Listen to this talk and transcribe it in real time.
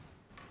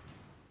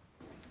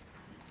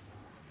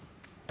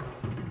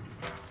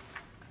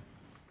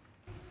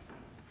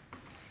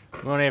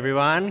Good morning,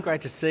 everyone.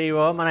 Great to see you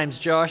all. My name's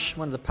Josh,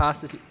 one of the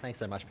pastors. Thanks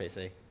so much,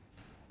 PC.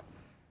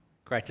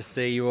 Great to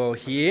see you all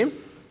here.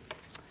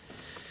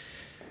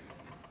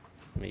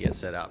 Let me get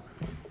set up.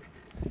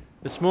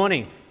 This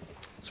morning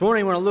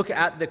I want to look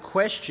at the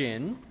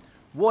question,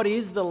 what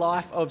is the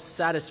life of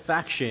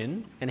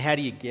satisfaction and how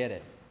do you get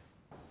it?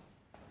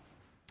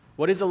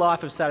 What is the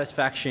life of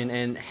satisfaction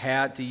and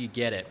how do you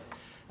get it?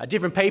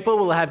 Different people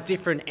will have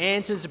different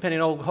answers depending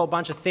on a whole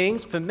bunch of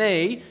things. For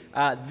me,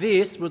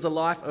 this was a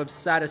life of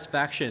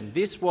satisfaction.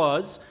 This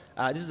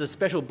is a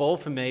special ball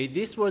for me.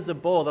 This was the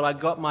ball that I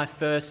got my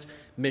first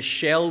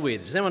Michelle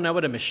with. Does anyone know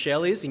what a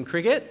Michelle is in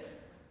cricket?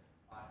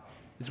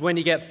 It's when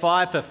you get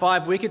five for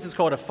 5 wickets. It's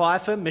called a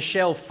fifer,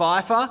 Michelle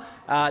Pfeiffer.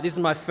 This is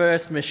my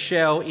first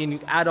Michelle in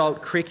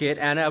adult cricket,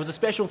 and it was a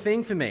special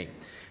thing for me.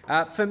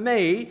 For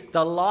me,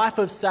 the life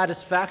of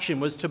satisfaction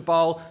was to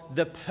bowl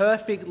the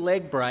perfect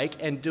leg break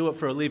and do it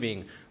for a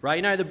living, right?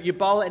 You know, you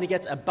bowl it and it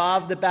gets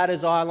above the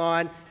batter's eye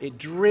line, it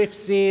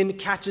drifts in,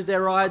 catches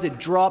their eyes, it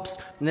drops,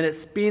 and then it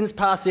spins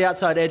past the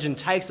outside edge and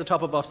takes the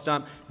top of off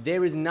stump.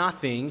 There is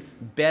nothing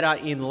better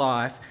in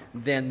life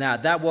than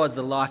that. That was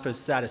the life of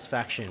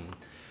satisfaction.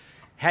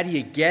 How do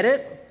you get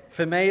it?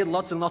 For me,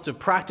 lots and lots of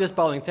practice,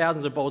 bowling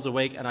thousands of balls a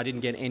week, and I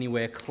didn't get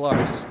anywhere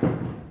close.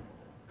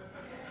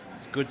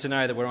 It's good to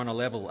know that we're on a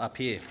level up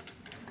here.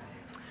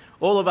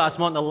 All of us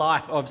want the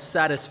life of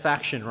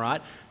satisfaction,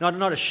 right?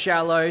 Not a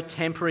shallow,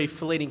 temporary,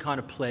 fleeting kind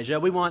of pleasure.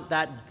 We want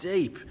that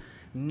deep,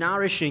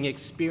 nourishing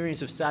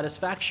experience of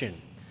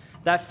satisfaction.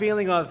 That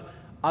feeling of,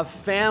 I've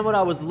found what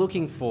I was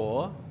looking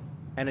for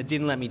and it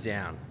didn't let me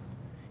down.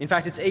 In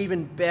fact, it's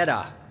even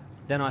better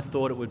than I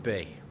thought it would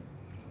be.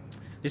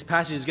 This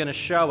passage is going to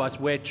show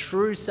us where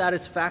true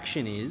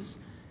satisfaction is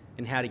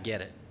and how to get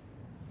it.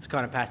 It's the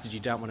kind of passage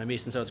you don't want to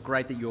miss, and so it's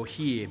great that you're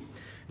here.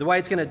 The way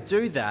it's going to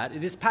do that is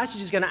this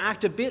passage is going to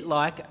act a bit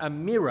like a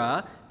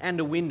mirror and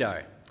a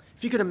window.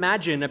 If you could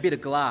imagine a bit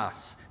of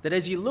glass, that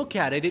as you look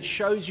at it, it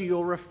shows you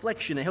your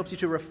reflection. It helps you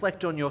to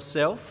reflect on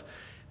yourself.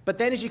 But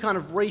then as you kind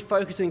of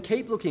refocus and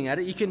keep looking at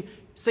it, you can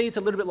see it's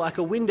a little bit like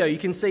a window. You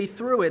can see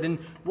through it, and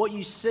what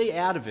you see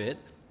out of it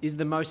is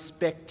the most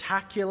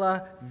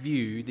spectacular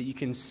view that you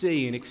can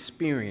see and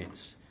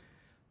experience.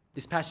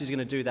 This passage is going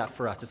to do that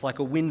for us. It's like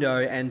a window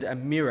and a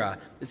mirror.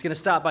 It's going to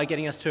start by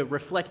getting us to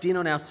reflect in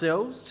on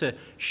ourselves, to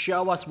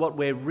show us what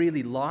we're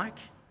really like,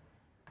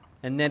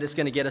 and then it's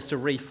going to get us to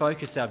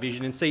refocus our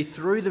vision and see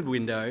through the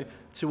window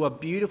to a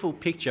beautiful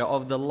picture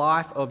of the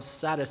life of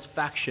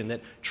satisfaction that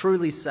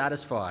truly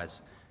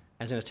satisfies,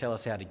 and it's going to tell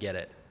us how to get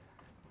it.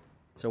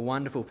 It's a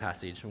wonderful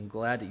passage. I'm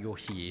glad that you're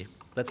here.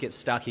 Let's get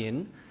stuck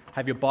in.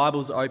 Have your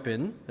Bibles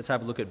open. Let's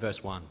have a look at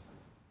verse 1.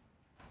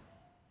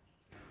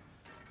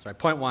 Sorry,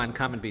 point 1,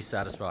 come and be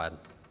satisfied.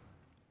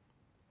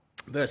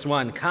 Verse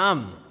 1,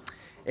 come,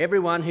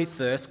 everyone who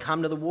thirsts,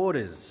 come to the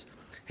waters.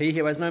 He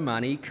who has no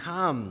money,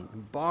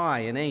 come, buy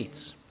and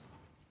eat.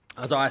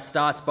 Isaiah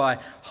starts by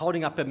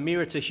holding up a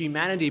mirror to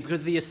humanity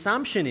because the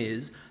assumption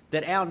is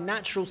that our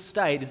natural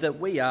state is that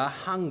we are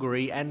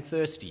hungry and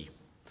thirsty.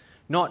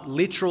 Not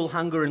literal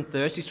hunger and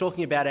thirst, he's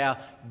talking about our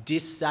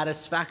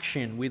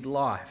dissatisfaction with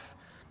life.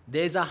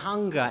 There's a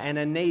hunger and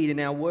a need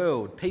in our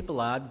world. People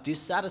are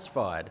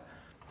dissatisfied.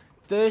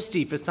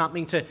 Thirsty for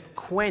something to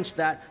quench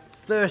that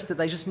thirst that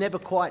they just never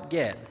quite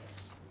get.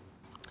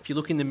 If you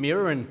look in the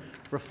mirror and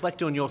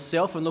reflect on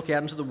yourself and look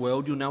out into the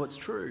world, you'll know it's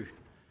true.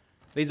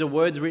 These are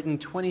words written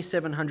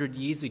 2,700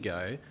 years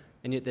ago,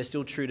 and yet they're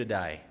still true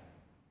today.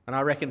 And I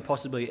reckon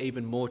possibly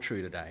even more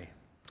true today.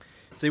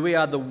 See, we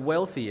are the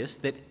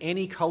wealthiest that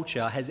any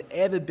culture has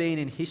ever been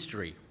in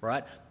history,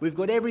 right? We've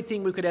got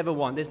everything we could ever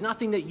want. There's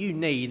nothing that you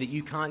need that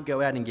you can't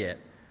go out and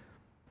get.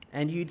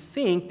 And you'd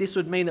think this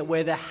would mean that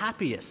we're the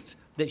happiest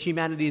that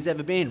humanity has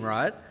ever been,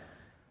 right?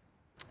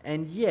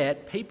 And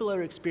yet, people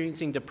are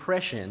experiencing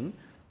depression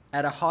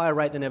at a higher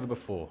rate than ever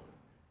before.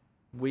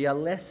 We are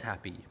less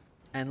happy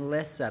and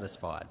less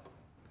satisfied.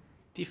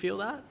 Do you feel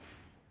that?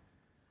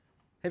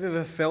 Have you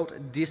ever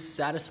felt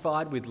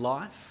dissatisfied with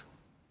life?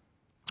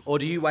 Or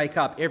do you wake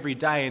up every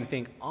day and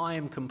think, I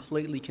am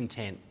completely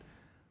content.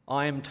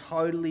 I am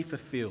totally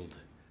fulfilled.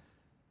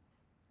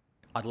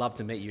 I'd love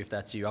to meet you if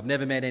that's you. I've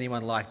never met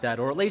anyone like that,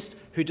 or at least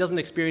who doesn't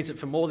experience it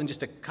for more than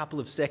just a couple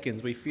of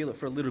seconds. We feel it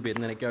for a little bit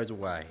and then it goes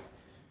away.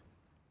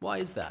 Why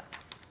is that?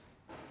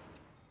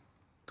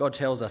 God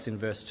tells us in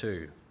verse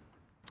 2,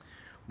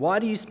 why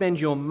do you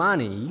spend your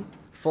money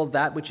for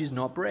that which is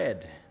not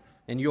bread,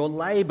 and your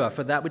labour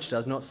for that which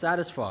does not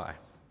satisfy?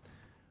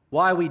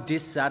 Why are we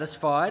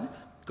dissatisfied?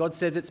 God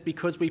says it's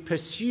because we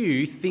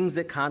pursue things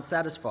that can't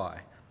satisfy.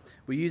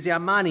 We use our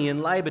money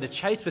and labour to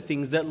chase for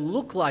things that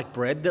look like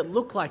bread, that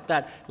look like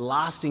that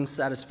lasting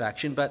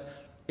satisfaction, but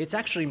it's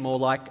actually more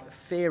like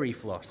fairy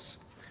floss.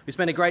 We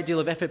spend a great deal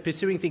of effort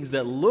pursuing things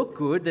that look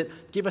good,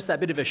 that give us that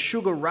bit of a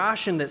sugar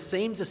rush and that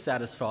seems to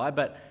satisfy,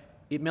 but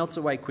it melts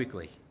away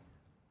quickly.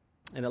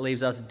 And it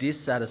leaves us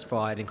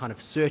dissatisfied and kind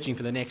of searching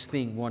for the next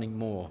thing, wanting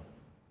more.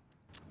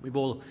 We've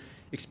all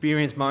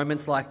experienced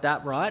moments like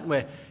that, right?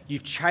 Where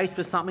you've chased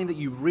for something that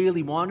you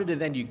really wanted and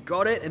then you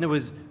got it and it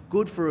was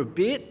good for a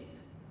bit,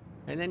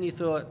 and then you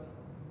thought,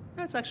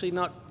 that's actually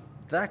not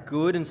that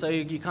good, and so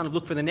you kind of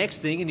look for the next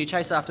thing and you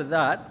chase after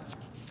that.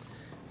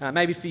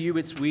 Maybe for you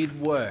it's with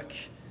work.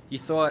 You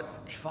thought,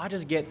 if I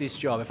just get this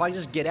job, if I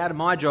just get out of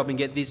my job and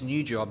get this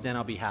new job, then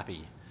I'll be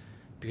happy,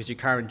 because your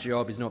current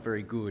job is not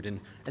very good. And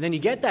then you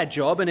get that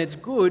job and it's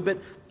good, but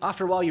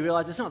after a while you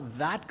realise it's not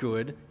that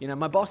good.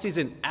 My boss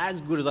isn't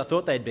as good as I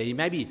thought they'd be.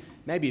 Maybe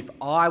if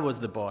I was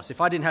the boss,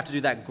 if I didn't have to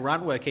do that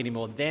grunt work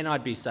anymore, then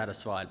I'd be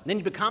satisfied. And then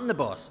you become the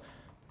boss,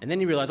 and then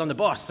you realise I'm the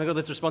boss, I've got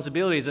these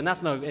responsibilities,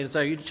 and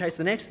so you chase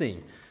the next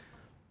thing.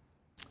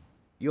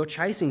 You're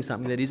chasing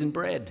something that isn't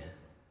bread.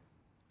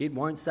 It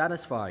won't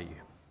satisfy you.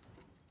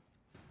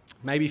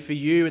 Maybe for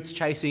you it's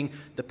chasing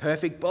the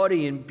perfect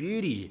body and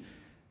beauty.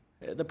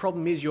 The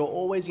problem is you're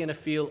always going to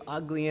feel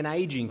ugly and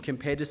aging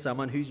compared to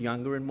someone who's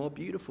younger and more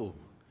beautiful.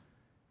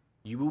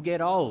 You will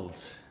get old.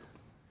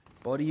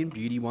 Body and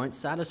beauty won't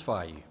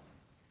satisfy you.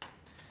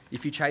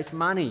 If you chase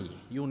money,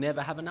 you'll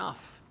never have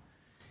enough.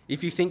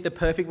 If you think the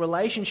perfect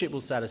relationship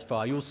will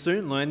satisfy, you'll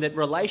soon learn that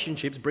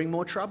relationships bring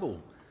more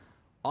trouble.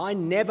 I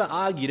never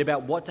argued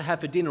about what to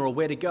have for dinner or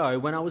where to go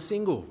when I was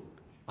single.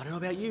 I don't know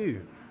about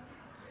you.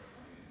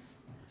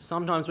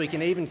 Sometimes we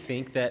can even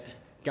think that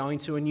going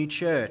to a new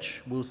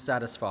church will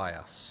satisfy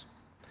us.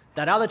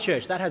 That other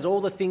church, that has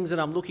all the things that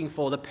I'm looking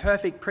for, the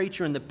perfect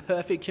preacher and the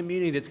perfect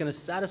community that's going to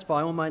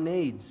satisfy all my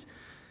needs.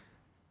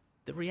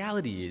 The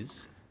reality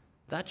is,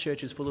 that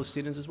church is full of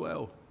sinners as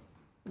well.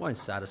 It won't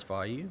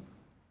satisfy you.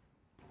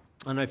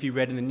 I don't know if you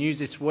read in the news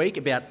this week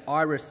about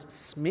Iris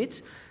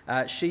Smith.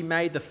 She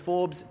made the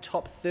Forbes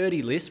top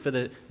 30 list for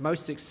the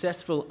most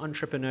successful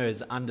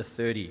entrepreneurs under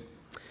 30.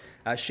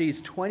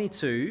 She's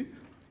 22.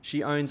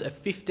 She owns a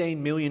 $15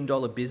 million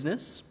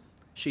business.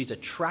 She's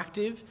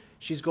attractive.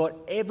 She's got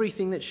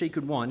everything that she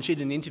could want. She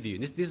did an interview.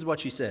 This is what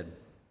she said.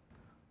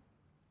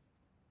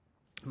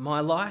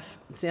 My life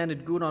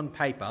sounded good on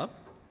paper.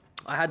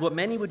 I had what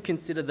many would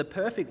consider the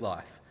perfect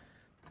life.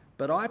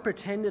 But I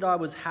pretended I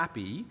was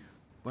happy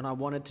when I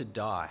wanted to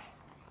die.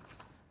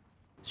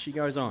 She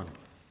goes on.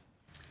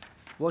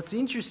 What's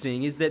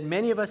interesting is that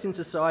many of us in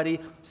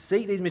society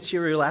seek these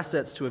material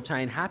assets to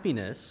obtain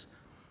happiness,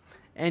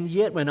 and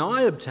yet when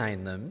I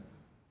obtained them,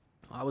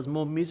 I was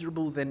more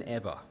miserable than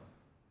ever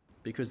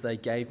because they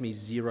gave me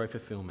zero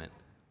fulfillment.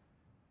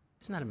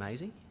 Isn't that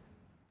amazing?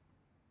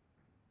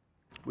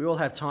 We all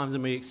have times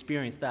when we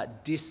experience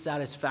that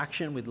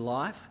dissatisfaction with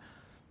life,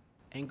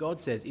 and God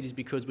says it is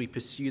because we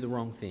pursue the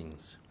wrong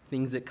things,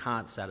 things that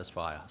can't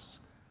satisfy us.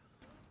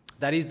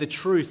 That is the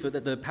truth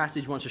that the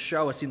passage wants to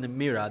show us in the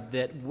mirror,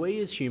 that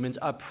we as humans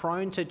are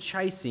prone to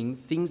chasing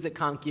things that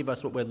can't give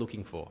us what we're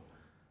looking for.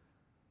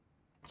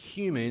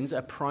 Humans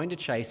are prone to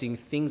chasing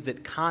things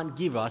that can't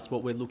give us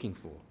what we're looking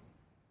for.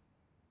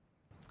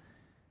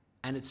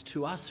 And it's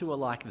to us who are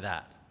like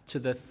that, to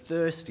the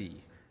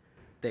thirsty,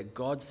 that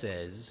God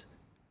says,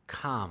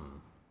 come.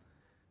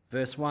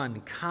 Verse 1,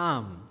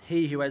 come,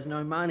 he who has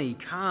no money,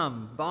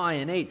 come, buy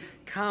and eat.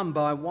 Come,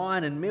 buy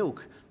wine and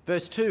milk.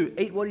 Verse 2,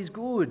 eat what is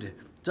good.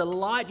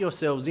 Delight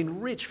yourselves in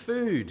rich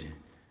food.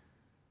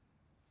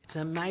 It's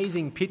an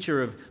amazing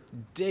picture of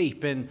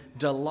deep and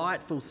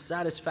delightful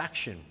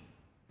satisfaction.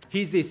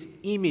 Here's this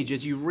image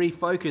as you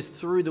refocus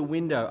through the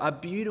window, a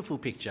beautiful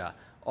picture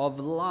of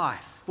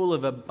life full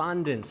of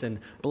abundance and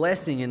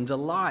blessing and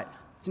delight.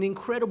 It's an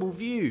incredible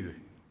view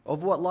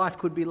of what life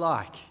could be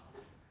like.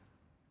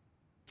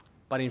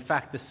 But in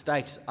fact, the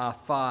stakes are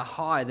far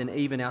higher than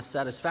even our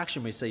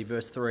satisfaction. We see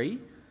verse 3,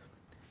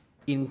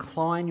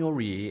 incline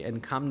your ear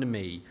and come to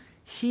me.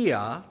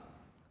 Hear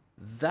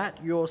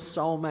that your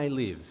soul may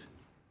live.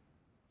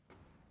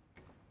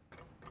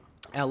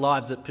 Our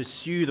lives that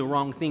pursue the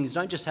wrong things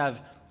don't just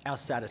have our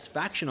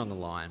satisfaction on the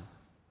line,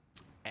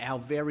 our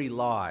very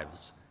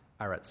lives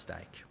are at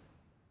stake.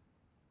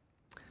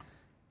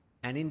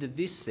 And into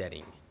this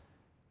setting,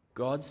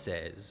 God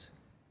says,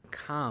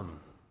 come,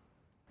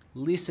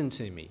 listen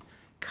to me.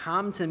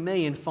 Come to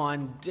me and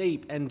find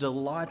deep and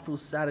delightful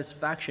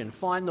satisfaction.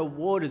 Find the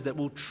waters that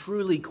will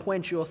truly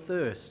quench your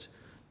thirst,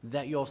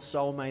 that your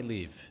soul may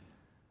live.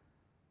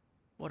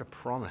 What a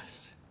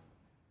promise.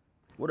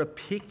 What a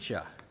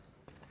picture.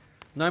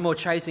 No more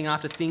chasing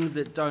after things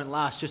that don't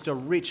last, just a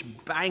rich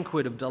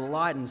banquet of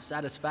delight and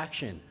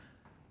satisfaction.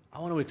 I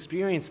want to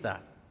experience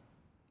that.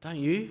 Don't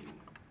you?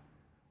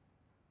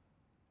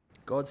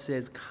 God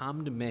says,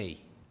 come to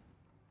me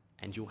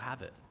and you'll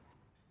have it.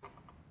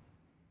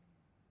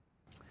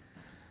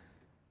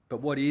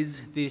 But what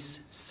is this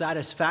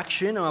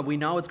satisfaction? We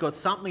know it's got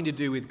something to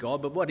do with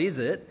God, but what is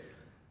it?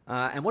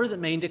 And what does it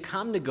mean to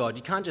come to God?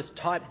 You can't just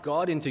type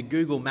God into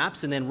Google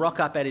Maps and then rock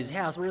up at his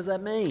house. What does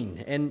that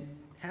mean? And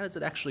how does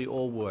it actually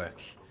all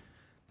work?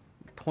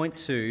 Point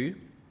 2,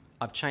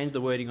 I've changed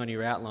the wording on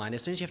your outline.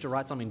 As soon as you have to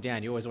write something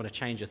down, you always want to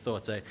change your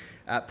thoughts. So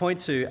point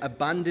 2,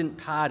 abundant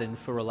pardon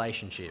for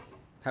relationship.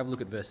 Have a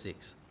look at verse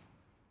 6.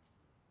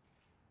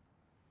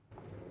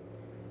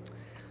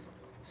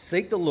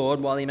 Seek the Lord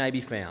while he may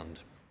be found.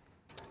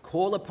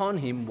 Call upon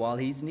him while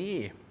he's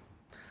near.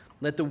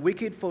 Let the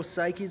wicked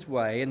forsake his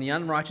way and the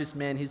unrighteous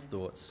man his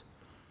thoughts.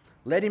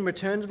 Let him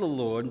return to the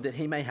Lord that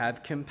he may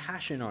have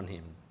compassion on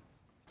him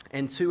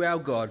and to our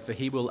God, for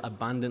he will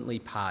abundantly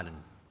pardon.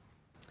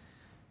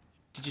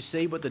 Did you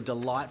see what the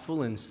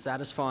delightful and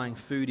satisfying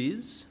food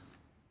is?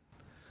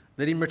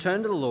 Let him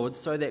return to the Lord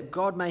so that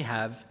God may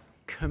have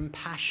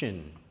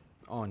compassion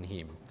on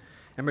him.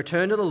 And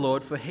return to the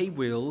Lord, for he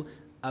will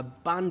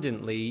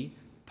abundantly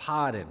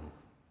pardon.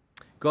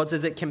 God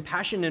says that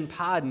compassion and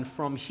pardon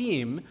from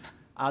him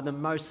are the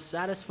most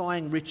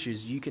satisfying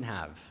riches you can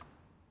have.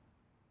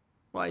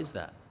 Why is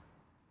that?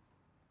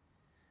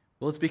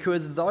 Well, it's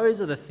because those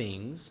are the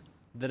things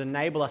that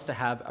enable us to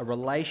have a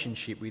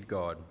relationship with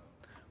God.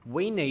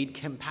 We need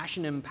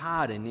compassion and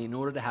pardon in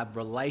order to have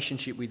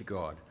relationship with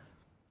God.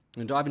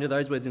 I'm going to dive into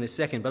those words in a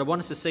second, but I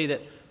want us to see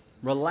that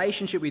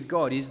relationship with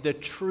God is the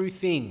true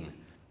thing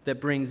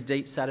that brings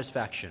deep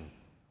satisfaction.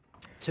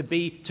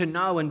 To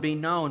know and be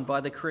known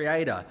by the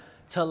Creator,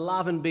 to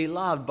love and be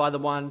loved by the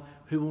one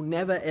who will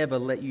never ever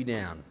let you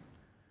down.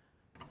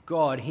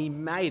 God, he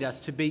made us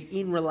to be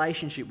in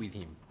relationship with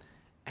him.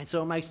 And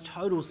so it makes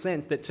total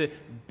sense that to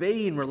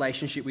be in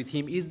relationship with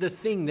him is the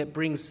thing that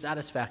brings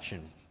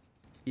satisfaction.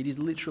 It is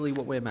literally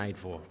what we're made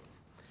for.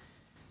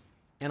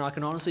 And I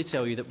can honestly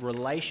tell you that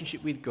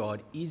relationship with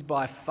God is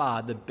by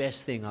far the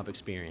best thing I've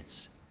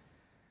experienced.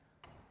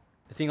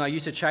 The thing I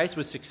used to chase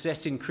was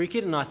success in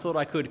cricket, and I thought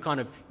I could kind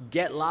of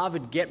get love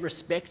and get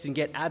respect and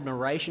get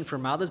admiration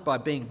from others by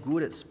being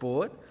good at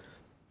sport.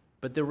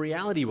 But the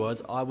reality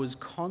was I was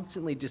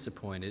constantly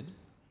disappointed,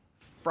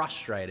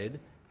 frustrated,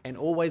 and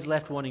always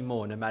left wanting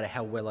more no matter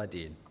how well I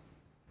did.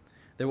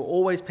 There were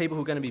always people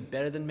who were going to be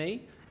better than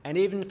me, and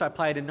even if I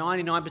played a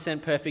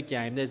 99% perfect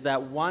game, there's that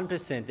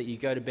 1% that you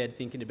go to bed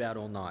thinking about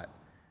all night.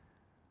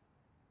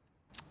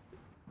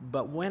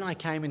 But when I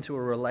came into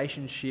a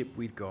relationship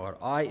with God,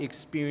 I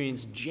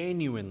experienced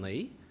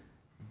genuinely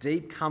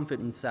deep comfort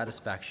and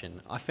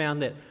satisfaction. I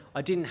found that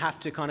I didn't have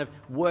to kind of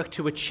work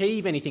to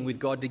achieve anything with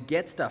God to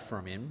get stuff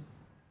from him.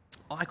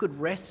 I could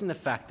rest in the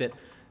fact that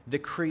the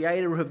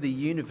creator of the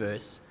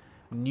universe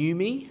knew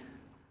me,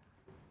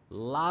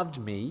 loved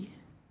me,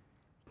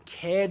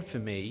 cared for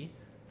me,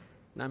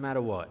 no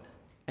matter what,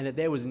 and that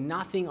there was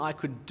nothing I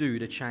could do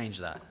to change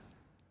that.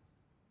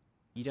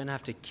 You don't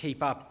have to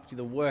keep up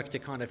the work to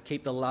kind of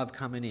keep the love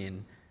coming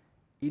in.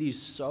 It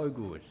is so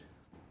good.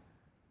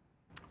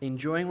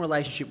 Enjoying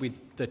relationship with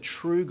the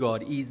true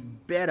God is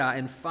better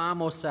and far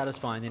more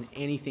satisfying than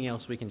anything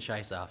else we can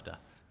chase after.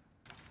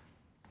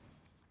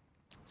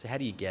 So how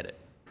do you get it?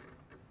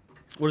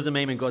 What does it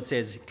mean when God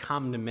says,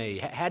 "Come to me"?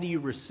 How do you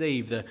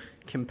receive the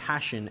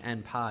compassion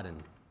and pardon?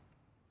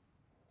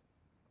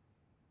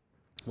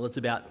 Well, it's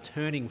about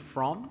turning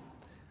from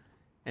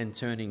and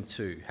turning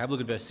to. Have a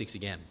look at verse 6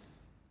 again.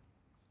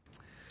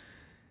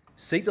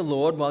 Seek the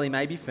Lord while he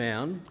may be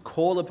found.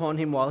 Call upon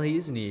him while he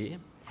is near.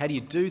 How do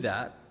you do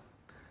that?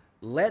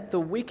 Let the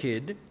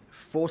wicked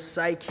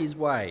forsake his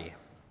way,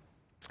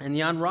 and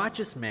the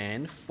unrighteous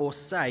man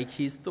forsake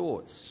his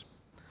thoughts.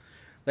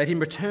 Let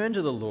him return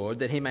to the Lord,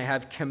 that he may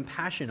have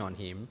compassion on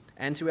him,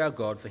 and to our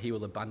God, for he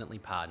will abundantly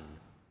pardon.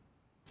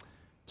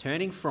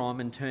 Turning from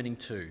and turning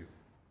to.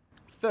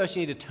 First,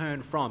 you need to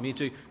turn from. You need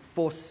to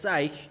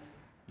forsake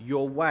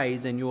your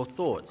ways and your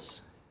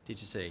thoughts.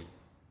 Did you see?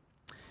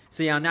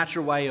 See, our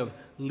natural way of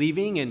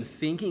living and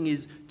thinking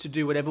is to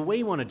do whatever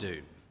we want to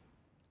do,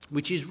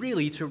 which is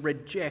really to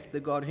reject the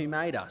God who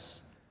made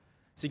us.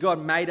 See,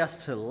 God made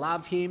us to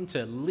love him,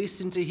 to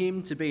listen to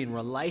him, to be in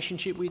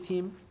relationship with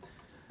him.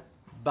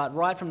 But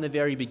right from the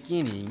very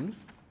beginning,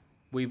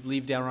 we've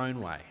lived our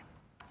own way.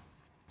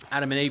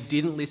 Adam and Eve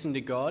didn't listen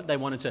to God. They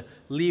wanted to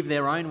live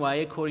their own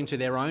way according to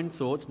their own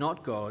thoughts,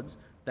 not God's.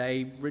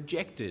 They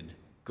rejected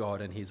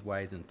God and his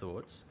ways and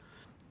thoughts.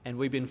 And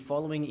we've been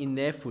following in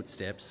their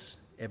footsteps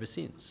ever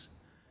since.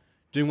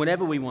 Doing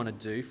whatever we want to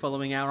do,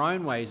 following our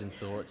own ways and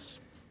thoughts,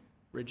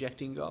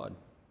 rejecting God.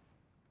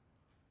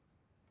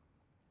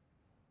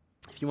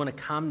 If you want to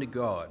come to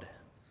God,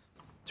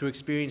 to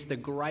experience the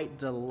great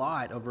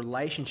delight of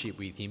relationship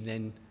with him,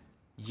 then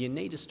you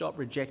need to stop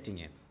rejecting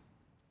him.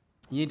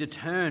 You need to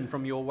turn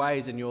from your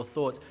ways and your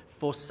thoughts,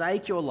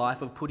 forsake your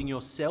life of putting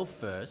yourself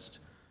first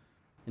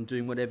and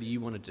doing whatever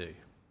you want to do.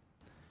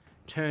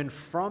 Turn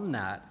from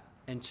that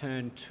and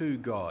turn to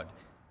God.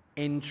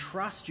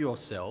 Entrust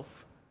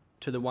yourself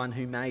to the one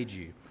who made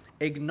you.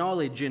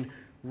 Acknowledge and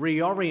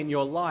reorient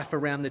your life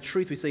around the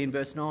truth we see in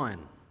verse 9.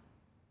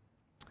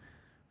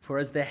 For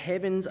as the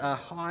heavens are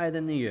higher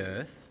than the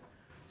earth,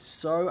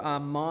 so are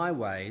my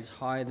ways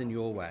higher than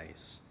your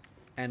ways,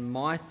 and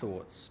my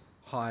thoughts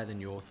higher than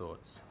your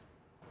thoughts.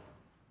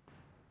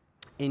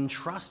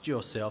 Entrust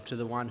yourself to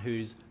the one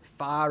who's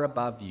far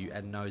above you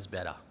and knows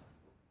better.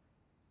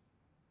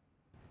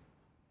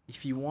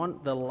 If you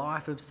want the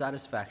life of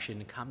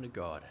satisfaction, come to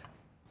God.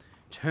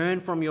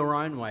 Turn from your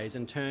own ways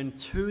and turn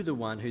to the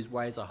one whose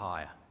ways are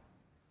higher.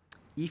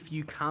 If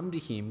you come to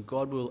him,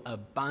 God will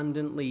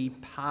abundantly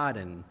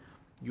pardon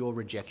your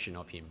rejection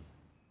of him.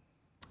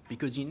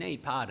 Because you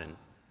need pardon.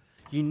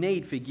 You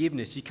need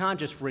forgiveness. You can't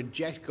just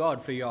reject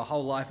God for your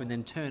whole life and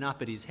then turn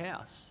up at his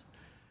house.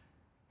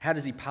 How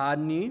does he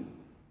pardon you?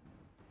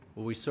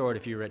 Well, we saw it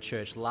if you were at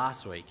church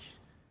last week.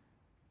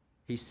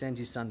 He sent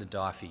his son to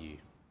die for you.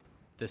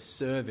 The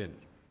servant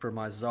from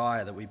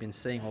Isaiah that we've been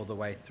seeing all the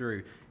way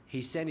through.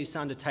 He sent his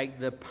son to take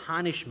the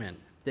punishment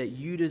that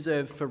you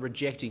deserve for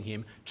rejecting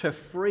him, to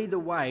free the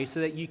way so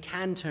that you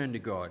can turn to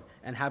God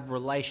and have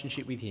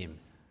relationship with him.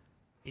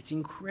 It's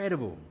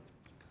incredible.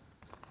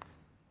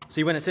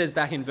 See, when it says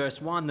back in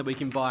verse 1 that we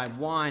can buy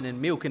wine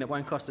and milk and it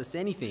won't cost us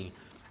anything,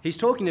 he's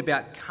talking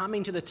about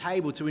coming to the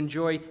table to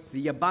enjoy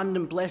the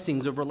abundant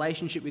blessings of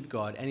relationship with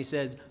God. And he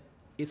says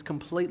it's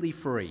completely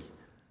free,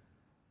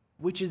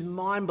 which is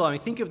mind-blowing.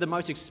 Think of the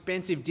most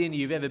expensive dinner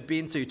you've ever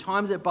been to,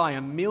 times it by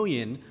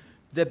 1,000,000.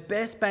 The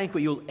best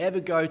banquet you'll ever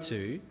go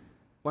to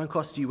won't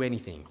cost you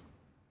anything.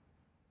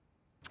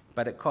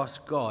 But it costs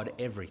God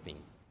everything.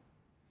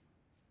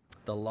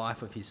 The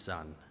life of his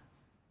son.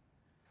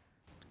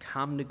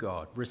 Come to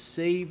God.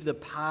 Receive the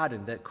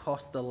pardon that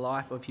cost the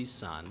life of his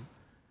son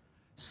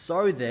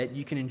so that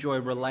you can enjoy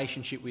a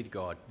relationship with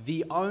God.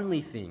 The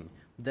only thing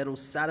that will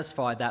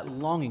satisfy that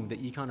longing that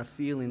you kind of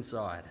feel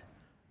inside.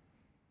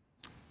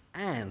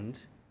 And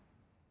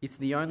it's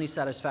the only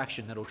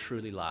satisfaction that will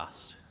truly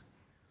last.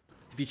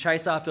 If you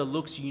chase after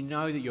looks, you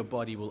know that your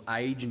body will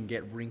age and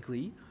get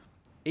wrinkly.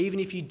 Even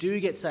if you do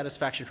get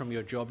satisfaction from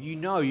your job, you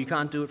know you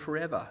can't do it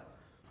forever.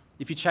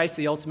 If you chase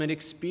the ultimate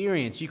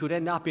experience, you could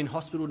end up in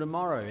hospital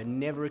tomorrow and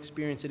never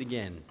experience it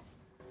again.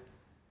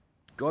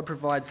 God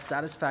provides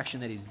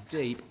satisfaction that is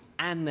deep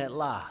and that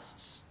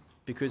lasts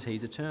because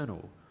he's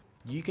eternal.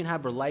 You can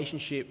have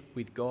relationship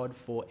with God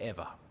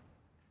forever.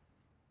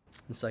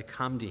 And so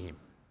come to him.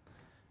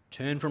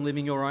 Turn from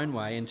living your own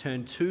way and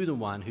turn to the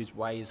one whose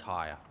way is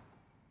higher.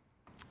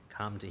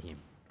 Come to him.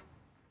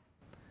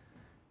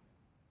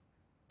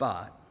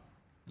 But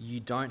you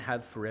don't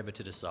have forever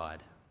to decide.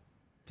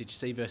 Did you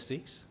see verse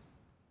 6?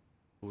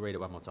 We'll read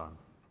it one more time.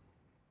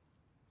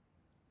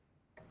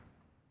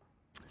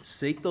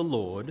 Seek the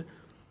Lord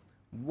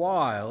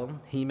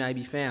while he may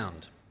be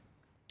found.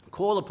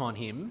 Call upon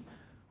him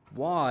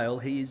while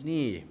he is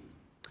near.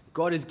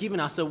 God has given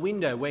us a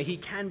window where he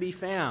can be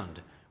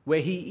found, where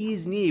he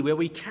is near, where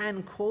we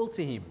can call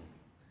to him.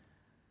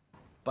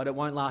 But it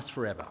won't last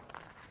forever.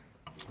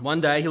 One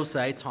day he'll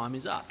say, time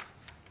is up.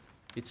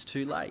 It's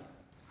too late.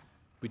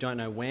 We don't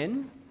know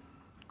when.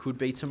 Could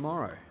be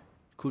tomorrow.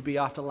 Could be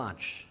after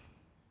lunch.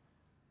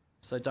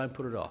 So don't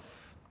put it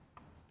off.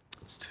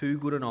 It's too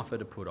good an offer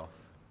to put off.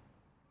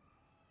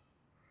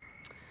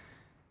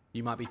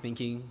 You might be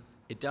thinking,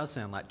 it does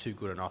sound like too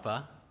good an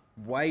offer.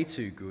 Way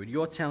too good.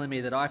 You're telling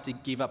me that I have to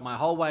give up my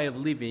whole way of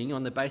living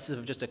on the basis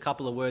of just a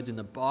couple of words in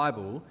the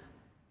Bible.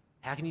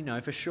 How can you know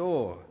for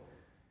sure?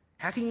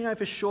 How can you know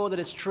for sure that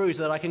it's true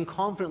so that I can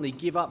confidently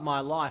give up my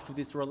life for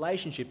this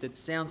relationship that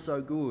sounds so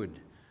good?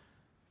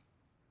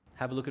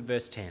 Have a look at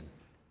verse 10.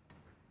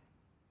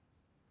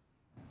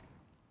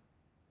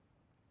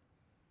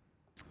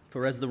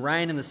 For as the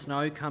rain and the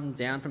snow come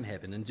down from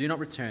heaven and do not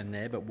return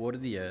there but water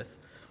the earth,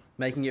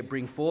 making it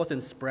bring forth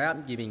and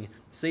sprout, giving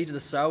seed to the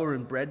sower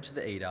and bread to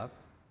the eater,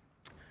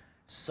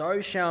 so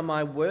shall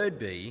my word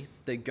be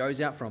that goes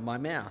out from my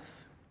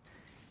mouth.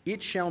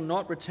 It shall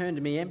not return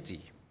to me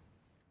empty,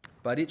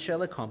 but it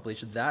shall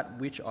accomplish that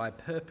which I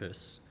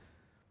purpose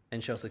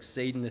and shall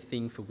succeed in the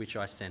thing for which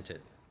I sent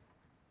it.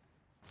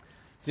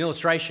 It's an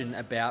illustration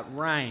about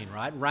rain,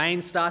 right?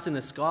 Rain starts in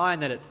the sky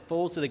and then it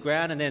falls to the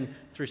ground and then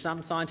through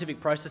some scientific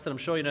process that I'm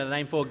sure you know the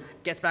name for,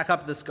 gets back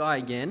up to the sky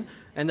again.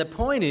 And the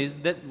point is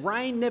that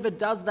rain never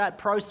does that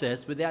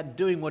process without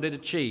doing what it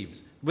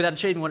achieves, without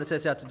achieving what it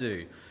sets out to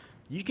do.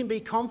 You can be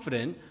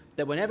confident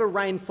that whenever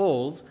rain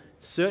falls,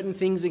 certain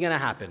things are going to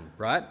happen,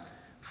 right?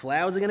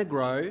 Flowers are going to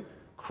grow,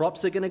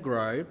 crops are going to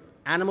grow,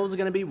 animals are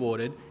going to be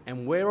watered,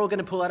 and we're all going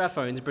to pull out our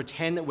phones and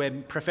pretend that we're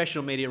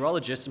professional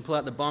meteorologists and pull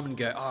out the bomb and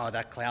go, oh,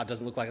 that cloud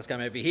doesn't look like it's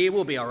coming over here,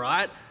 we'll be all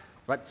right.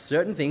 Right?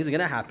 Certain things are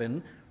going to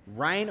happen.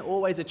 Rain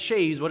always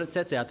achieves what it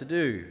sets out to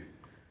do.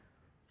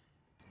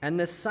 And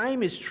the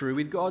same is true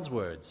with God's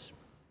words.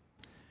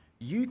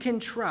 You can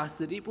trust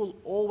that it will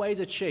always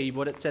achieve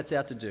what it sets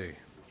out to do.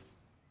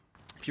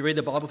 If you read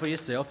the Bible for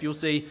yourself, you'll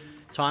see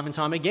time and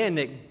time again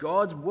that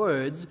God's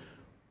words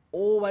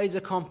always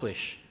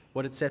accomplish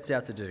what it sets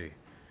out to do.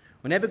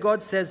 Whenever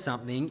God says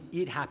something,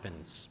 it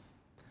happens.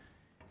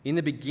 In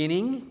the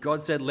beginning,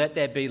 God said, let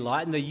there be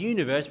light, and the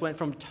universe went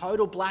from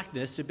total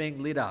blackness to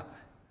being lit up.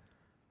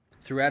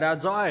 Throughout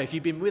Isaiah, if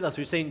you've been with us,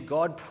 we've seen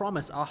God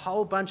promise a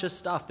whole bunch of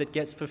stuff that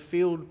gets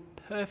fulfilled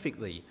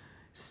perfectly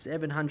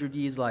 700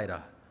 years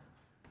later.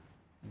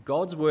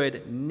 God's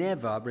word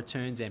never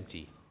returns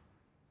empty.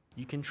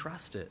 You can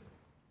trust it.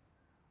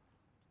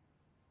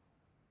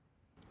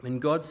 When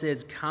God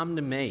says, come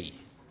to me,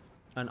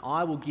 and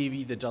I will give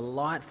you the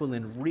delightful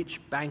and rich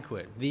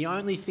banquet, the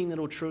only thing that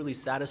will truly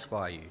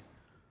satisfy you,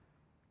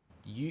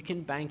 you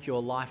can bank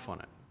your life on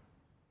it.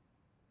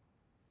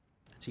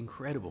 It's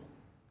incredible.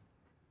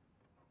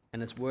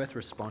 And it's worth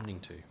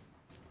responding to.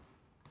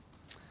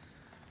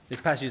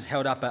 This passage has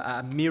held up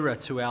a mirror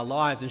to our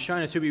lives and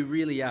shown us who we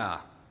really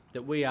are,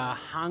 that we are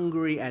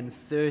hungry and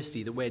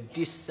thirsty, that we're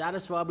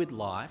dissatisfied with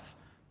life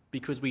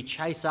because we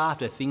chase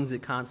after things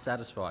that can't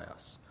satisfy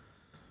us.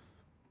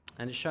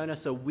 And it's shown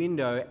us a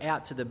window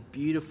out to the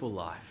beautiful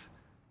life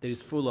that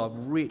is full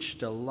of rich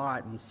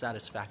delight and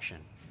satisfaction.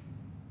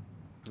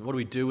 And what do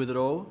we do with it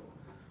all?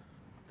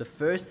 The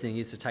first thing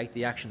is to take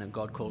the action that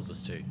God calls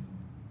us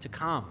to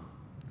come.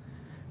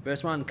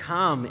 Verse 1,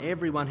 come,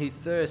 everyone who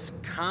thirsts,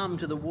 come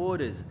to the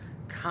waters.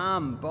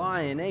 Come,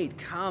 buy and eat.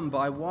 Come,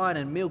 buy wine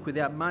and milk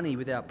without money,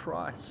 without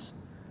price.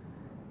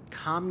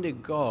 Come to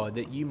God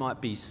that you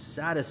might be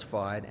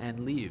satisfied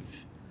and live.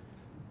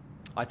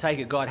 I take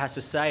it God has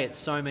to say it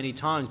so many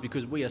times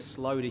because we are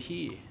slow to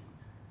hear.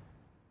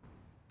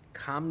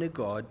 Come to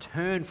God,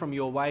 turn from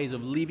your ways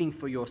of living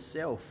for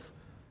yourself,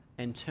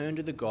 and turn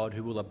to the God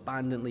who will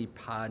abundantly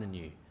pardon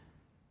you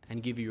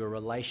and give you a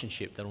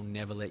relationship that will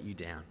never let you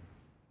down.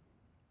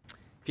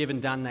 If you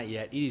haven't done that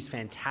yet, it is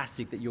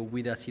fantastic that you're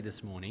with us here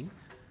this morning.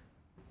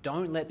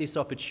 Don't let this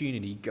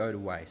opportunity go to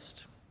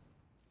waste.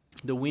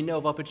 The window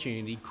of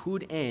opportunity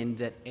could end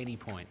at any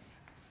point.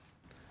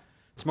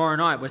 Tomorrow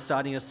night, we're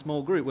starting a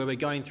small group where we're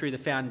going through the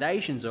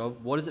foundations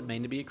of what does it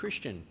mean to be a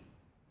Christian?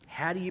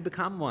 How do you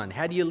become one?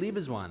 How do you live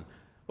as one?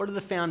 What are the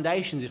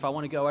foundations if I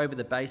want to go over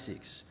the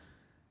basics?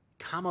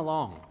 Come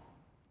along.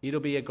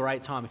 It'll be a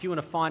great time. If you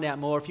want to find out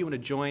more, if you want to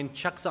join,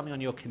 chuck something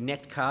on your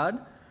Connect card.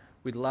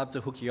 We'd love to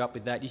hook you up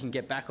with that. You can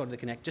get back onto the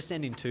Connect. Just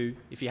send in 2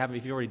 if you've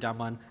already done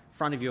one.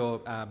 Front of your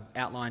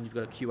outline, you've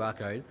got a QR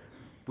code.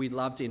 We'd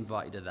love to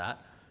invite you to that.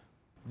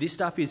 This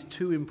stuff is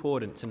too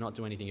important to not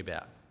do anything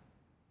about.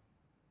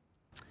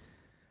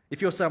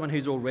 If you're someone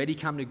who's already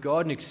come to God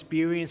and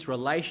experienced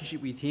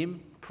relationship with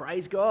Him,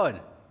 praise God.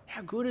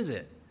 How good is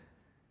it?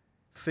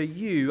 For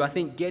you, I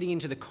think getting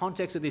into the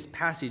context of this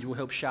passage will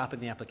help sharpen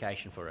the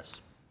application for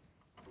us.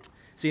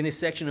 See, in this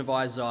section of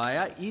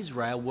Isaiah,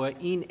 Israel were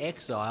in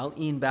exile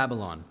in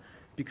Babylon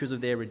because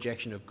of their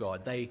rejection of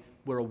God. They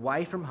were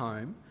away from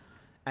home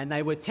and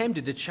they were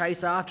tempted to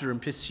chase after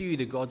and pursue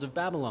the gods of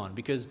Babylon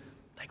because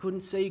they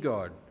couldn't see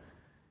God.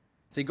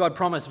 See, God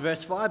promised,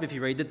 verse 5, if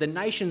you read, that the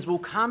nations will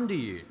come to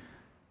you.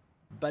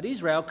 But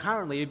Israel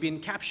currently have been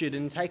captured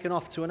and taken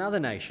off to another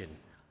nation.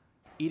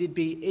 It'd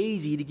be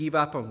easy to give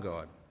up on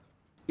God.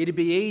 It'd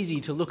be easy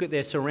to look at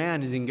their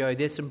surroundings and go,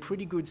 there's some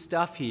pretty good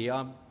stuff here.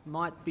 I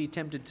might be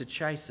tempted to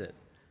chase it.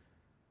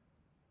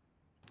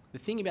 The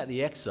thing about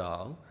the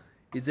exile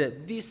is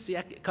that this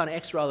kind of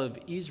exile of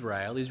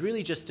Israel is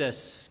really just a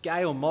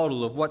scale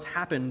model of what's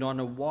happened on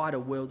a wider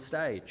world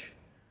stage.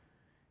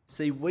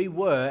 See, we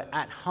were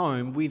at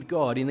home with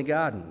God in the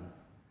garden,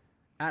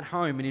 at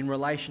home and in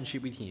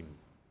relationship with Him.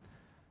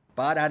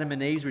 But Adam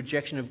and Eve's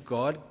rejection of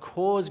God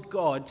caused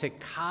God to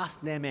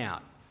cast them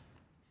out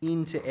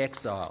into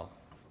exile.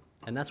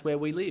 And that's where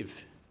we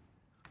live,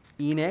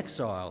 in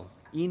exile,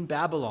 in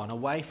Babylon,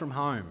 away from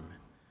home,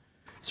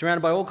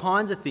 surrounded by all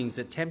kinds of things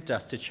that tempt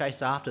us to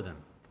chase after them.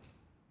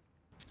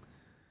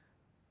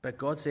 But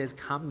God says,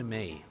 come to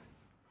me.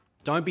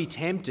 Don't be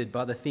tempted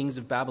by the things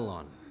of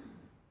Babylon.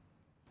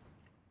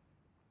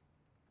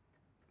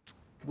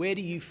 Where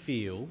do you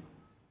feel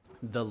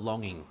the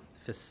longing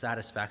for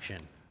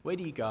satisfaction? Where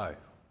do you go?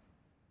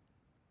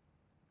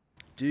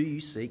 Do you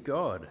seek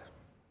God?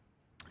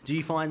 Do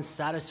you find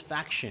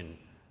satisfaction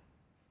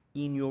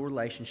in your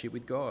relationship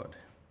with God?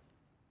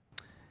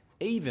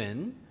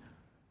 Even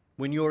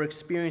when your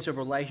experience of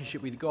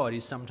relationship with God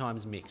is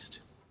sometimes mixed.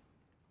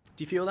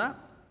 Do you feel that?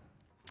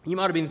 You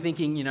might have been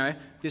thinking,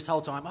 this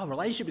whole time,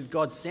 relationship with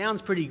God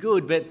sounds pretty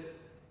good, but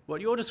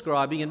what you're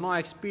describing and my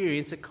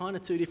experience are kind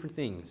of two different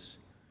things.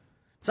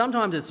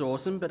 Sometimes it's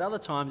awesome, but other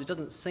times it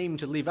doesn't seem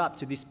to live up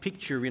to this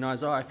picture in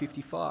Isaiah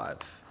 55.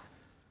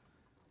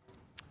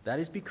 That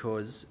is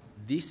because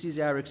this is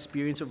our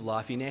experience of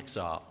life in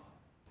exile,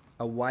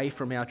 away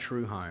from our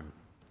true home.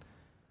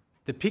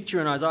 The picture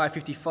in Isaiah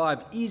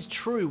 55 is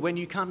true when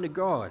you come to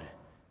God,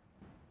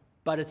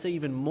 but it's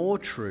even more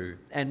true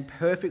and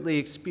perfectly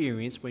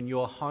experienced when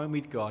you're home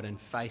with God and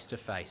face to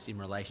face in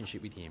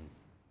relationship with Him.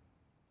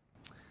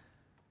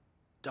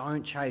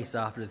 Don't chase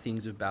after the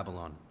things of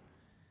Babylon,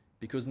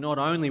 because not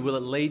only will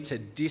it lead to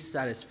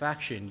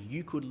dissatisfaction,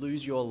 you could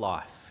lose your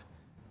life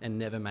and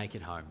never make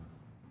it home.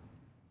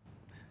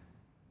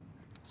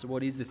 So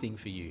what is the thing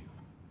for you?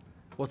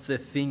 What's the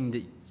thing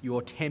that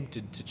you're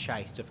tempted to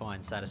chase to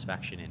find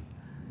satisfaction in?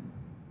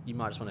 You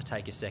might just want to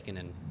take a second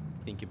and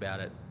think about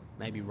it,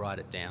 maybe write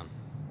it down.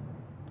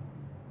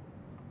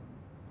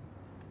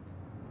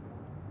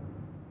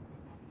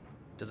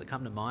 Does it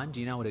come to mind? Do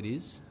you know what it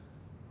is?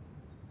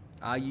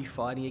 Are you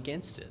fighting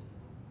against it?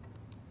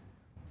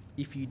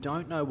 If you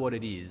don't know what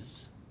it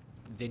is,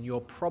 then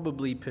you're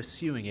probably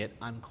pursuing it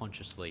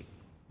unconsciously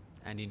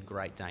and in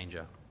great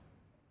danger.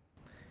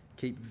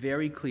 Keep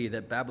very clear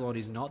that Babylon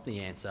is not the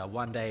answer.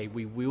 One day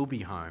we will be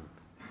home,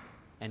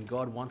 and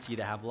God wants you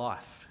to have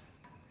life.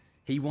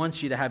 He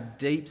wants you to have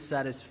deep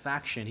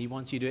satisfaction. He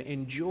wants you to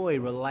enjoy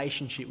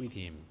relationship with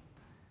Him.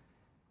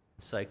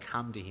 So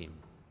come to Him.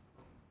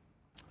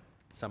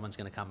 Someone's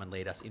going to come and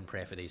lead us in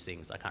prayer for these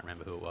things. I can't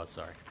remember who it was,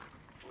 sorry.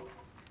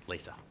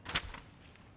 Lisa.